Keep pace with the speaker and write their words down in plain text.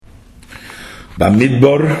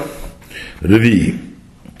במדבר רביעי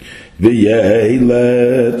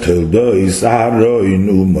ויעלה תולדות אהרון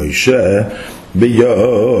ומשה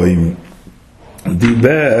ביום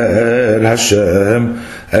דיבר השם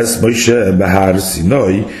את משה בהר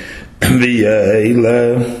סיני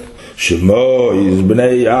ויעלה שמות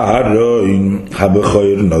בני אהרון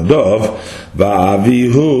הבכור נדב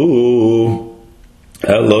ואביהו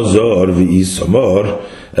אלעזר ואיתמר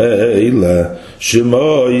אלה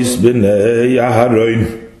שמות בני אהרון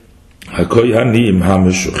הכהנים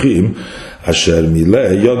המשוחים אשר מילא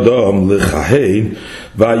ידם לכהן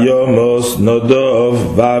וימוס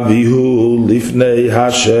נדב ואביהו לפני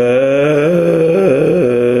השם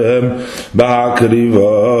בהקריבם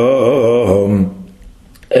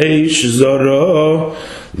אש זרה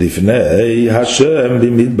לפני השם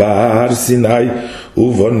במדבר סיני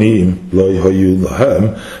ובנים לא היו להם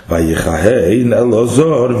ויכהן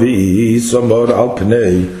אלעזר ואיתמר על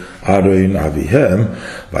פני אהרון אביהם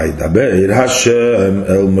וידבר השם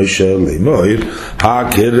אל משה לאמור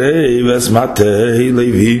הקרב את מטה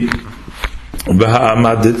לוי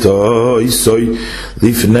והעמדתו איסוי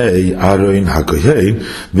לפני אהרון הכהן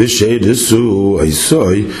ושרסו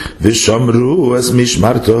איסוי ושמרו את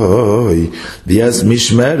משמרתו ואת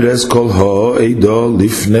משמרת כל העדה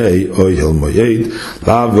לפני אוהל מועד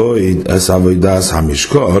לעבוד את עבודת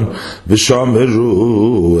המשכן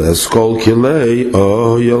ושמרו את כל כלי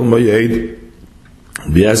אוהל מועד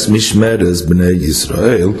ויש משמרת בני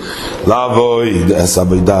ישראל לעבוד את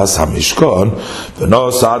עבודת המשכן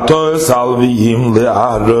ונוסעתו סלוויים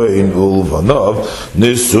לאהרון ולבניו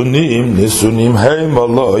נשונים הם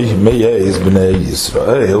עלי מייס בני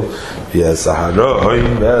ישראל ויש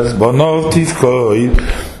אהרון ויש בניו תפקוד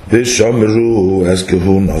ושמרו את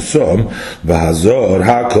כהונתם והזר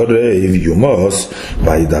הקרב יומוס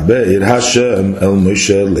וידבר השם אל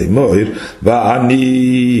משה לאמור ואני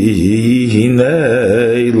הנה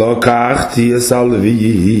לקחתי את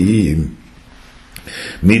הלוויים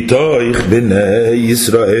מתוך בני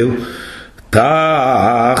ישראל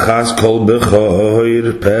תחת כל בכור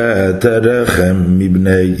פטרכם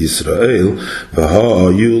מבני ישראל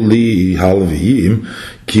והיו לי הלוויים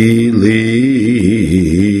כי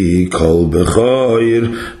לי כל בכור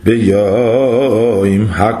ביום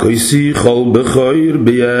הכויסי כל בכור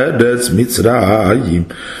בארץ מצרים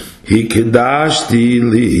הקדשתי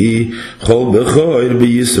לי כל בכור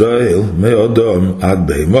בישראל מאדם עד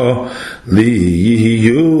בהמה לי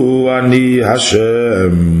יהיו אני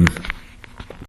השם